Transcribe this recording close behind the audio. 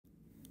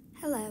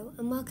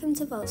and welcome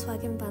to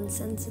Volkswagen Van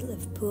Centre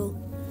Liverpool.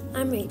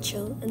 I'm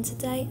Rachel and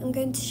today I'm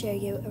going to show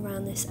you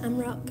around this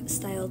Amarok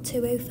Style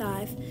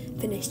 205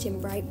 finished in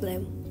bright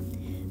blue.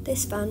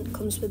 This van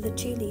comes with a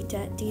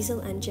 2-litre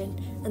diesel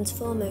engine and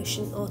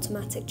 4-motion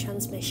automatic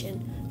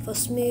transmission for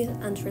smooth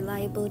and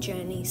reliable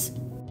journeys.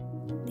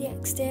 The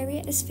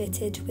exterior is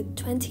fitted with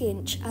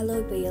 20-inch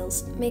alloy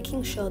wheels,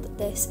 making sure that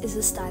this is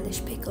a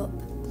stylish pickup.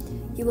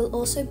 You will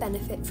also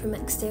benefit from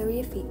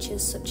exterior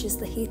features such as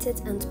the heated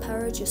and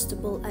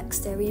power-adjustable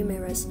exterior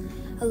mirrors,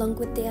 along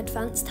with the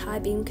advanced high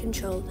beam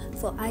control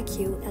for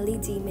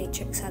IQ.LIGHT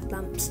matrix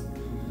headlamps.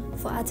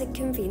 For added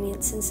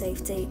convenience and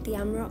safety, the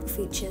Amarok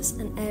features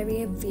an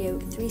area view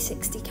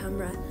 360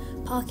 camera,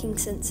 parking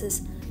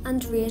sensors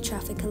and rear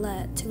traffic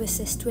alert to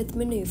assist with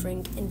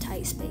manoeuvring in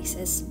tight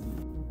spaces.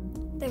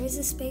 There is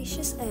a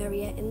spacious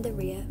area in the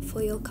rear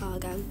for your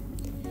cargo.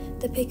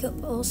 The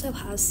pickup also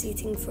has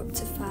seating for up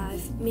to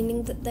 5,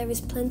 meaning that there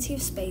is plenty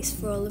of space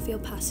for all of your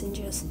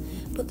passengers,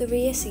 but the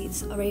rear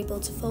seats are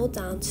able to fold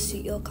down to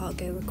suit your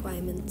cargo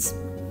requirements.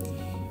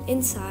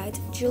 Inside,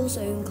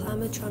 dual-zone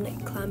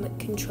climatronic climate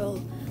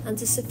control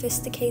and a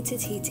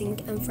sophisticated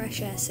heating and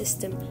fresh air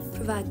system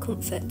provide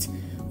comfort,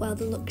 while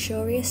the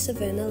luxurious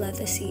Savannah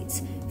leather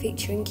seats,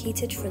 featuring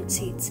heated front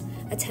seats,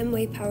 a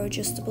 10-way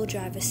power-adjustable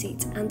driver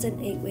seat and an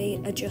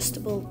 8-way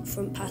adjustable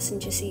front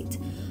passenger seat,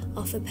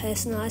 offer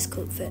personalised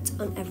comfort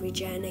on every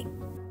journey.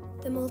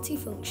 The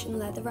multifunction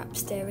leather-wrapped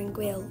steering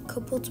wheel,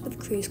 coupled with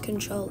cruise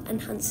control,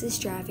 enhances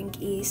driving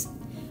ease,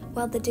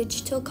 while the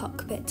digital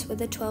cockpit with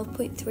a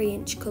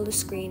 12.3-inch colour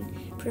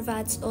screen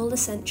provides all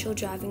essential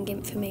driving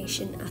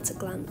information at a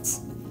glance.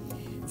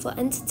 For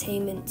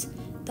entertainment,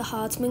 the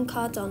Harman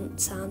Kardon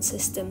sound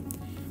system,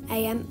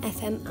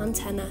 AM/FM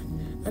antenna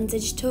and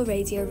digital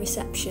radio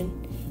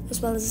reception,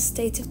 as well as a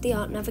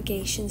state-of-the-art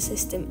navigation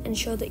system,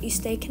 ensure that you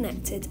stay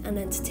connected and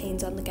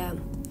entertained on the go.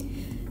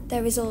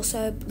 There is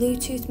also a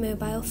Bluetooth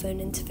mobile phone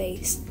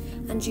interface,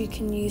 and you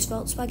can use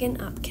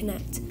Volkswagen App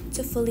Connect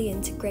to fully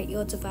integrate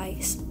your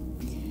device.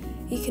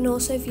 You can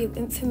also view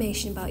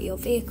information about your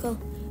vehicle,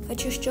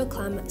 adjust your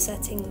climate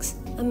settings,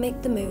 and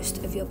make the most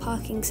of your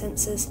parking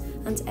sensors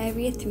and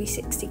Area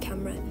 360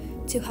 camera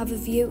to have a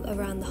view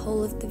around the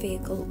whole of the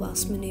vehicle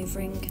whilst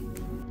manoeuvring.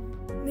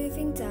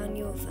 Moving down,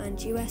 you will find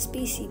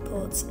USB-C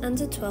ports and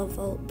a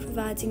 12-volt,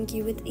 providing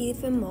you with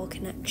even more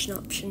connection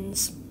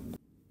options.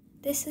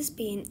 This has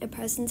been a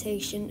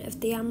presentation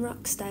of the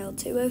Amarok Style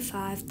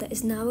 205 that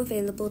is now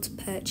available to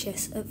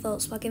purchase at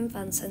Volkswagen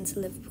Van Centre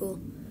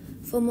Liverpool.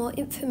 For more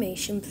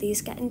information,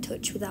 please get in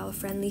touch with our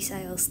friendly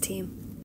sales team.